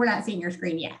screen? We're not seeing your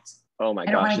screen yet. Oh my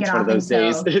gosh, it's one of those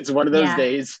days. It's one of those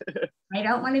days. I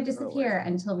don't want to disappear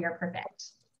until we are perfect.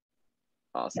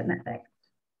 Awesome.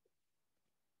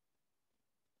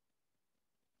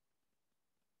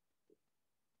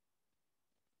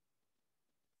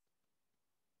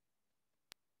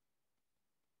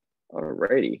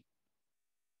 Alrighty.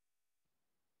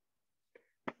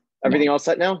 Everything all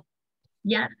set now?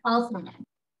 Yeah, all set.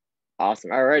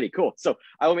 Awesome. Alrighty, cool. So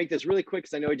I will make this really quick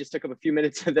because I know I just took up a few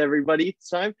minutes of everybody's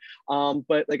time.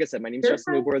 But like I said, my name is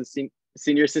Justin Lubor, the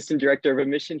Senior Assistant Director of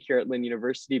Admission here at Lynn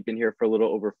University. Been here for a little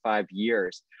over 5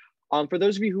 years. For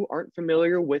those of you who aren't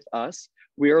familiar with us,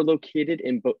 we are located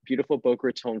in beautiful Boca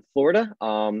Raton, Florida.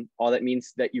 All that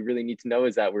means that you really need to know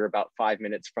is that we're about 5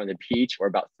 minutes from the beach, or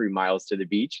about 3 miles to the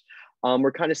beach.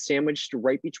 We're kind of sandwiched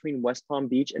right between West Palm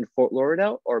Beach and Fort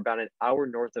Lauderdale, or about an hour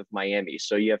north of Miami.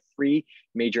 So you have 3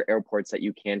 major airports that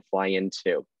you can fly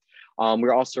into.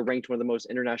 We're also ranked one of the most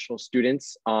international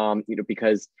students,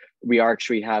 because we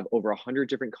actually have over 100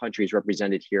 different countries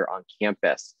represented here on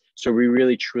campus. So we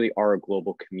really, truly are a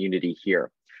global community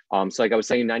here. So like I was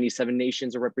saying, 97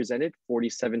 nations are represented,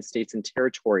 47 states and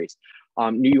territories.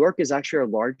 New York is actually our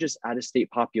largest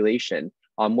out-of-state population,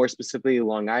 more specifically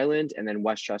Long Island, and then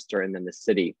Westchester, and then the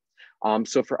city.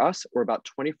 So for us, we're about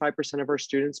 25% of our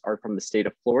students are from the state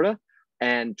of Florida,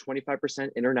 and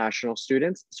 25% international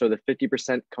students. So the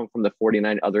 50% come from the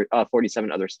 47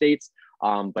 other states.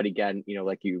 But again,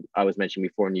 I was mentioning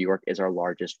before, New York is our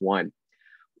largest one.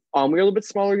 We're a little bit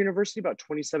smaller university, about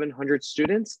 2,700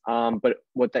 students. But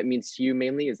what that means to you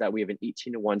mainly is that we have an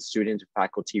 18-to-1 student to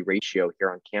faculty ratio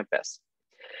here on campus.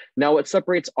 Now, what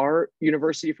separates our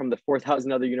university from the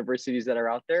 4,000 other universities that are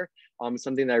out there,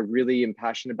 something that I really am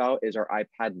passionate about, is our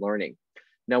iPad learning.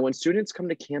 Now, when students come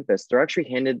to campus, they're actually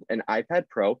handed an iPad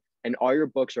Pro, and all your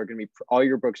books are going to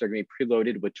be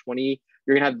preloaded with 20.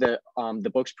 You're going to have the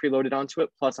books preloaded onto it,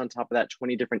 plus on top of that,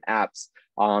 20 different apps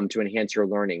to enhance your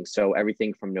learning. So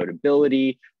everything from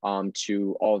Notability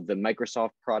to all of the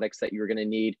Microsoft products that you're going to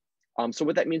need. So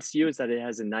what that means to you is that it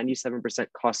has a 97%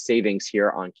 cost savings here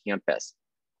on campus.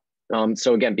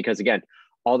 So because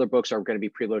all the books are going to be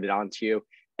preloaded onto you.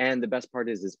 And the best part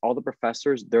is all the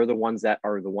professors, they're the ones that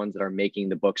are making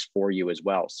the books for you as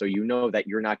well. So you know that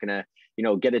you're not going to,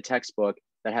 get a textbook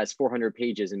that has 400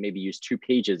 pages and maybe use 2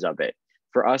 pages of it.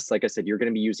 For us, like I said, you're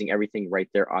going to be using everything right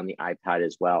there on the iPad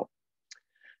as well.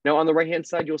 Now, on the right-hand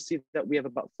side, you'll see that we have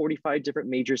about 45 different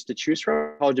majors to choose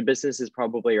from. College of Business is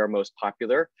probably our most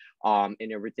popular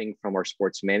in everything from our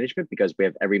sports management, because we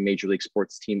have every major league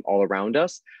sports team all around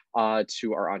us,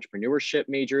 to our entrepreneurship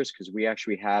majors, because we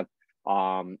actually have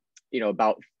about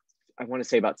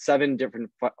 7 different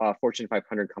Fortune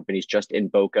 500 companies just in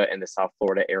Boca and the South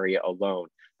Florida area alone.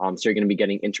 So you're going to be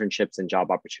getting internships and job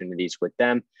opportunities with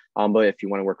them. But if you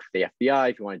want to work for the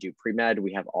FBI, if you want to do pre-med,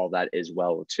 we have all that as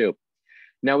well too.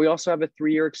 Now, we also have a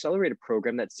 3-year accelerated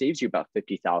program that saves you about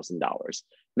 $50,000.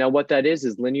 Now, what that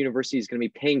is Lynn University is going to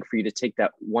be paying for you to take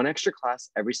that one extra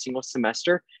class every single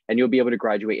semester, and you'll be able to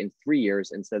graduate in 3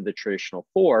 years instead of the traditional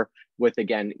 4, with,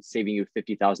 again, saving you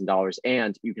 $50,000.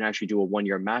 And you can actually do a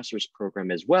 1-year master's program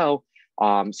as well.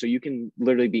 So you can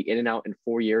literally be in and out in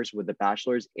 4 years with a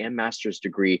bachelor's and master's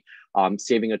degree,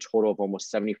 saving a total of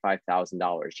almost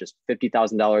 $75,000, just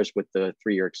 $50,000 with the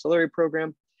 3-year accelerated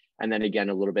program. And then again,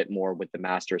 a little bit more with the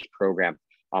master's program.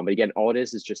 But again, all it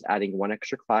is just adding one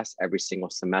extra class every single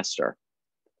semester.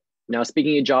 Now,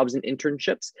 speaking of jobs and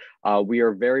internships, we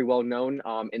are very well known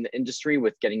in the industry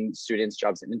with getting students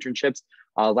jobs and internships.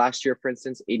 Last year, for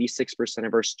instance, 86%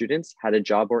 of our students had a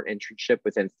job or internship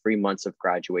within 3 months of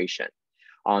graduation.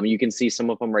 You can see some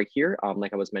of them right here.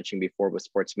 Like I was mentioning before with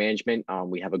sports management,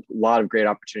 we have a lot of great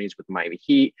opportunities with the Miami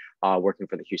Heat, working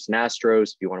for the Houston Astros.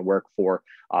 If you want to work for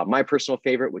my personal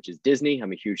favorite, which is Disney,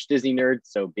 I'm a huge Disney nerd.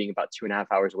 So being about 2.5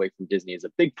 hours away from Disney is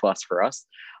a big plus for us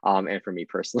and for me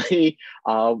personally.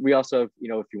 We also have,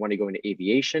 if you want to go into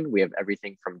aviation, we have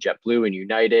everything from JetBlue and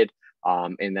United.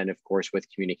 And then of course,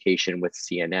 with communication with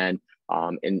CNN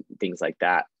and things like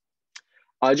that.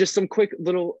 Just some quick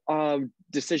little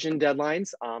decision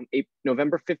deadlines,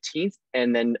 November 15th,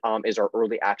 and then is our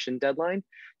early action deadline.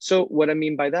 So what I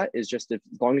mean by that is just as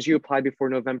long as you apply before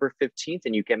November 15th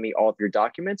and you get me all of your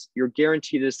documents, you're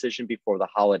guaranteed a decision before the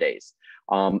holidays.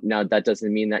 Now, that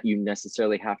doesn't mean that you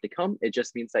necessarily have to come. It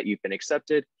just means that you've been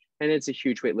accepted, and it's a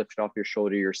huge weight lifted off your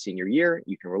shoulder your senior year.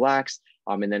 You can relax.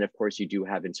 And then, of course, you do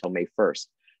have until May 1st.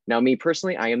 Now, me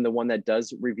personally, I am the one that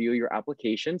does review your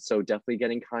application. So definitely get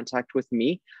in contact with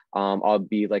me. I'll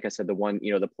be, like I said, the one,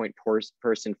 the point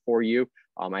person for you.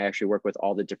 I actually work with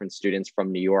all the different students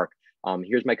from New York.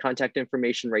 Here's my contact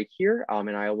information right here.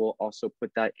 And I will also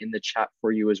put that in the chat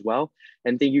for you as well.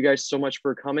 And thank you guys so much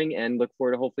for coming, and look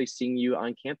forward to hopefully seeing you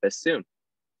on campus soon.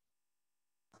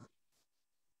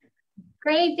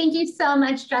 Great. Thank you so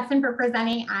much, Justin, for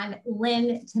presenting on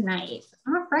Lynn tonight.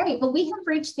 All right. Well, we have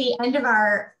reached the end of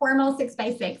our formal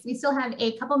 6x6. We still have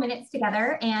a couple minutes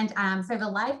together. And so I have a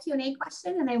live Q&A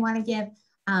question, and I want to give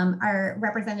our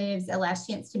representatives a last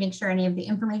chance to make sure any of the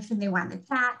information they want in the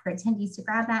chat for attendees to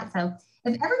grab that. So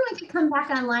if everyone could come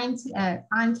back online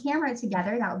on camera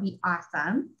together, that would be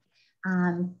awesome.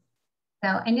 So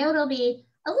I know it'll be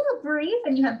a little brief,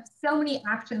 and you have so many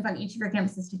options on each of your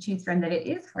campuses to choose from that it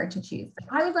is hard to choose. But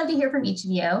I would love to hear from each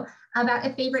of you about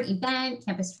a favorite event,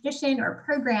 campus tradition, or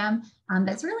program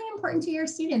that's really important to your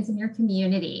students in your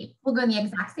community. We'll go in the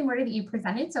exact same order that you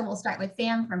presented. So we'll start with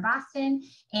Sam from Boston,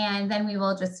 and then we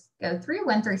will just go through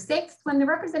 1 through 6. When the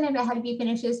representative ahead of you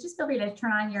finishes, just feel free to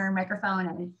turn on your microphone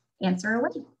and answer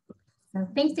away. So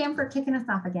thanks, Sam, for kicking us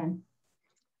off again.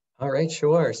 All right,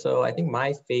 sure. So I think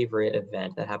my favorite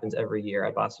event that happens every year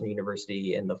at Boston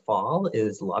University in the fall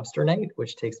is Lobster Night,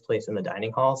 which takes place in the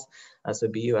dining halls. So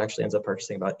BU actually ends up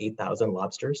purchasing about 8,000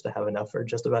 lobsters to have enough for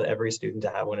just about every student to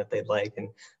have one if they'd like. And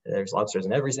there's lobsters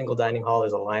in every single dining hall.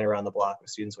 There's a line around the block of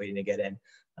students waiting to get in.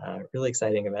 Really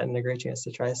exciting event, and a great chance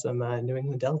to try some New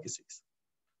England delicacies.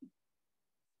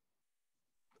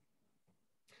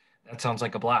 That sounds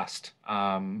like a blast.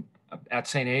 At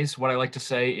St. A's, what I like to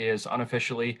say is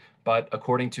unofficially, but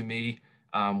according to me,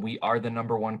 we are the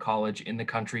 #1 college in the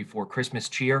country for Christmas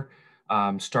cheer,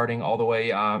 starting all the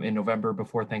way in November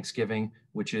before Thanksgiving,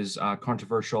 which is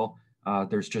controversial.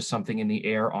 There's just something in the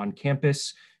air on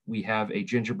campus. We have a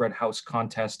gingerbread house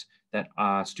contest that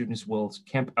students will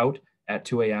camp out at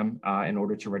 2 a.m. In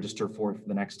order to register for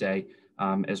the next day.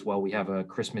 As well, we have a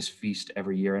Christmas feast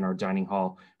every year in our dining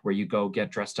hall where you go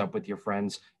get dressed up with your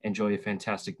friends, enjoy a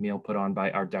fantastic meal put on by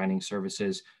our dining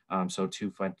services. So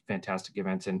 2 fantastic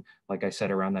events. And like I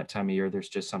said, around that time of year, there's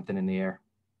just something in the air.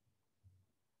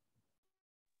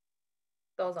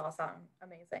 Those all sound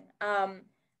amazing.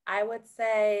 I would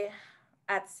say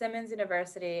at Simmons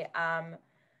University,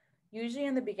 usually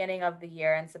in the beginning of the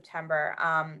year in September,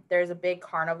 there's a big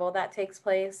carnival that takes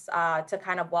place to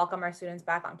kind of welcome our students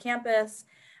back on campus.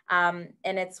 And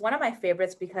it's one of my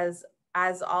favorites because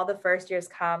as all the first years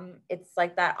come, it's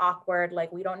like that awkward,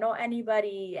 like we don't know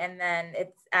anybody. And then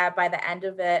it's by the end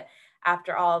of it,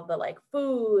 after all the like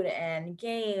food and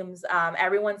games,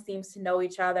 everyone seems to know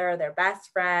each other, they're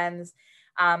best friends.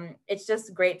 It's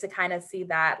just great to kind of see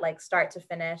that like start to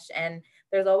finish. And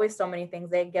there's always so many things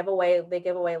they give away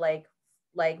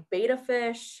like betta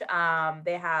fish.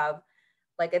 They have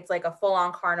like, it's like a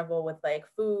full-on carnival with like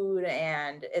food,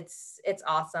 and it's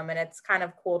awesome. And it's kind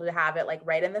of cool to have it like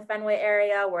right in the Fenway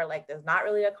area where like there's not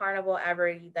really a carnival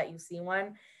ever that you see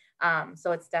one.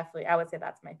 So it's definitely, I would say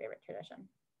that's my favorite tradition.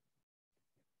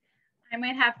 I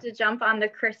might have to jump on the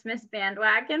Christmas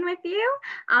bandwagon with you.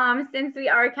 Since we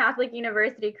are a Catholic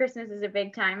university, Christmas is a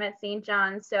big time at St.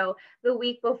 John's. So the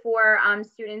week before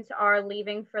students are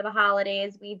leaving for the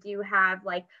holidays, we do have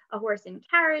like a horse and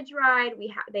carriage ride.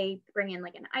 They bring in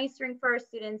like an ice rink for our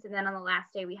students. And then on the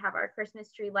last day, we have our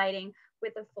Christmas tree lighting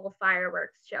with a full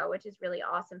fireworks show, which is really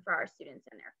awesome for our students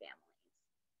and their families.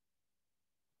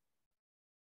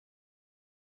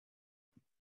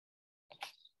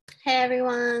 Hey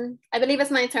everyone, I believe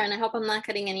it's my turn. I hope I'm not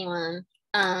cutting anyone.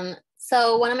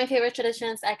 So one of my favorite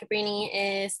traditions at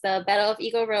Cabrini is the Battle of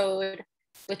Eagle Road,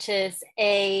 which is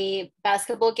a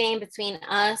basketball game between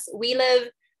us. We're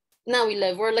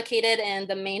located in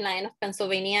the main line of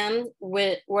Pennsylvania,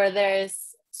 where there's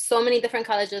so many different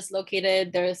colleges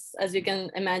located. There's, as you can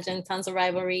imagine, tons of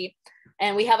rivalry.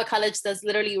 And we have a college that's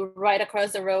literally right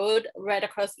across the road, right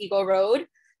across Eagle Road.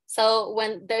 So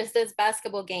when there's this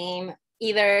basketball game,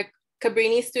 either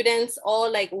Cabrini students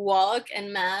all like walk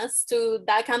en masse to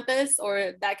that campus,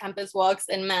 or that campus walks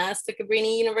en masse to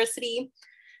Cabrini University.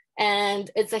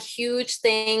 And it's a huge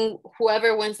thing.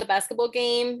 Whoever wins the basketball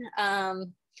game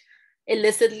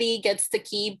illicitly gets to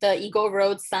keep the Eagle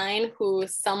Road sign who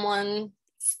someone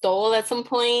stole at some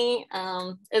point.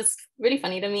 It's really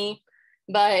funny to me,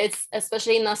 but it's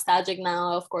especially nostalgic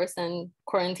now, of course, in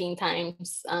quarantine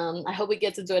times. I hope we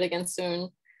get to do it again soon.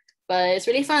 But it's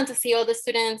really fun to see all the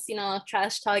students, you know,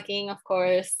 trash talking, of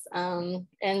course, and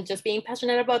just being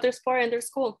passionate about their sport and their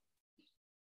school.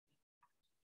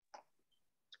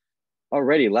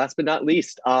 Alrighty, last but not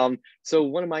least. So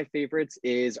one of my favorites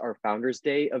is our Founders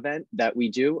Day event that we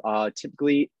do.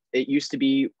 Typically, it used to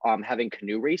be having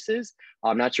canoe races.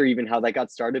 I'm not sure even how that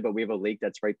got started, but we have a lake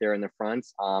that's right there in the front.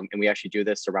 And we actually do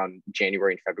this around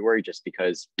January and February just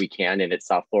because we can, and it's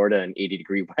South Florida and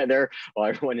 80-degree weather while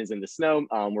everyone is in the snow.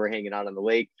 We're hanging out on the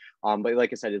lake. But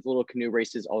like I said, it's little canoe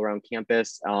races all around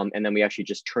campus. And then we actually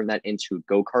just turn that into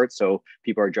go-karts. So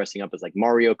people are dressing up as like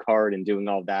Mario Kart and doing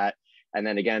all that. And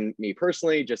then again, me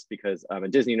personally, just because I'm a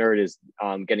Disney nerd, is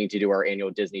getting to do our annual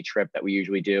Disney trip that we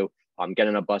usually do. Get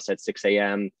on a bus at 6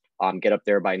 a.m., get up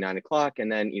there by 9 o'clock,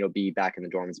 and then, you know, be back in the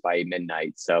dorms by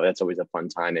midnight. So that's always a fun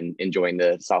time and enjoying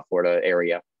the South Florida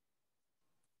area.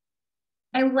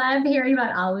 I love hearing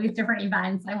about all these different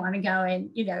events. I want to go and,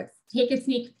 you know, take a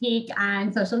sneak peek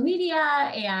on social media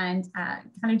and kind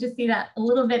of just see that a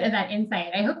little bit of that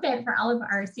insight. I hope that for all of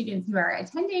our students who are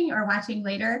attending or watching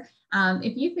later,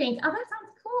 if you think, oh, that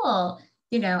sounds cool,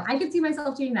 you know, I could see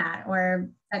myself doing that, or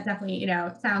that definitely, you know,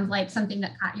 sounds like something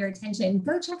that caught your attention,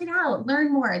 go check it out,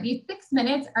 learn more. These 6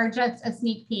 minutes are just a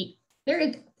sneak peek. There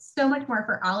is so much more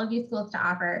for all of these schools to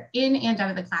offer in and out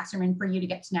of the classroom and for you to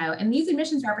get to know. And these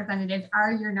admissions representatives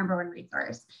are your #1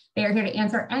 resource. They are here to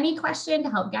answer any question, to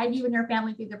help guide you and your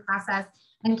family through the process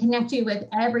and connect you with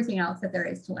everything else that there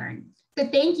is to learn. So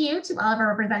thank you to all of our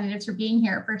representatives for being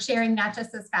here, for sharing not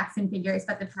just those facts and figures,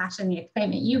 but the passion, the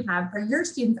excitement you have for your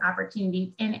students'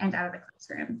 opportunities in and out of the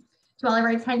classroom. To all of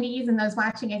our attendees and those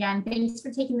watching again, thanks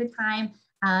for taking the time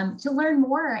to learn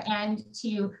more and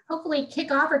to hopefully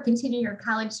kick off or continue your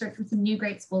college search with some new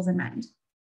great schools in mind.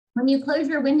 When you close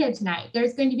your window tonight,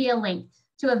 there's going to be a link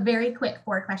to a very quick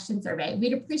 4-question survey.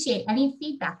 We'd appreciate any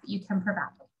feedback that you can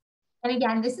provide. And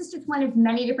again, this is just one of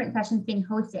many different sessions being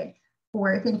hosted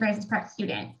for St. Francis Prep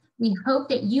students. We hope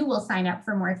that you will sign up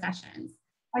for more sessions.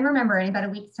 And remember, in about a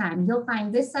week's time, you'll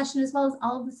find this session as well as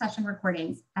all of the session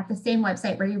recordings at the same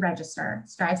website where you register,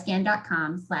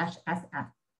 strivescan.com/SF.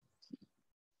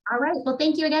 All right, well,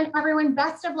 thank you again, everyone.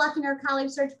 Best of luck in your college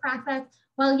search process.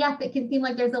 Well, yes, it can seem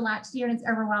like there's a lot to do and it's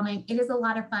overwhelming. It is a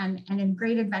lot of fun and a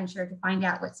great adventure to find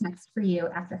out what's next for you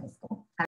after high school.